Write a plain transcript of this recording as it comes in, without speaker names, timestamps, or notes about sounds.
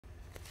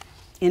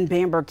In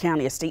Bamberg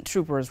County, a state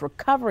trooper is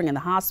recovering in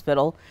the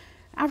hospital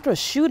after a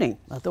shooting.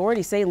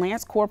 Authorities say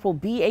Lance Corporal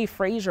B.A.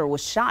 Frazier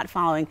was shot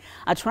following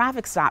a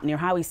traffic stop near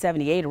Highway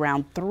 78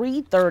 around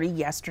 3:30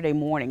 yesterday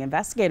morning.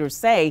 Investigators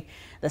say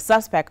the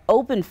suspect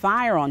opened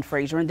fire on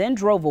Frazier and then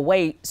drove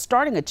away,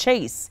 starting a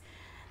chase.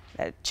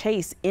 That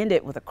chase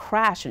ended with a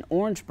crash in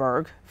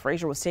Orangeburg.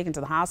 Frazier was taken to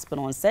the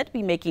hospital and said to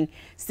be making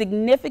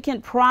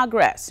significant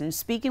progress and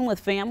speaking with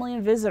family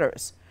and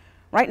visitors.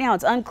 Right now,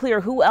 it's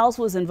unclear who else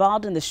was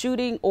involved in the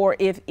shooting or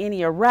if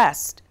any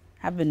arrests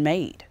have been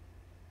made.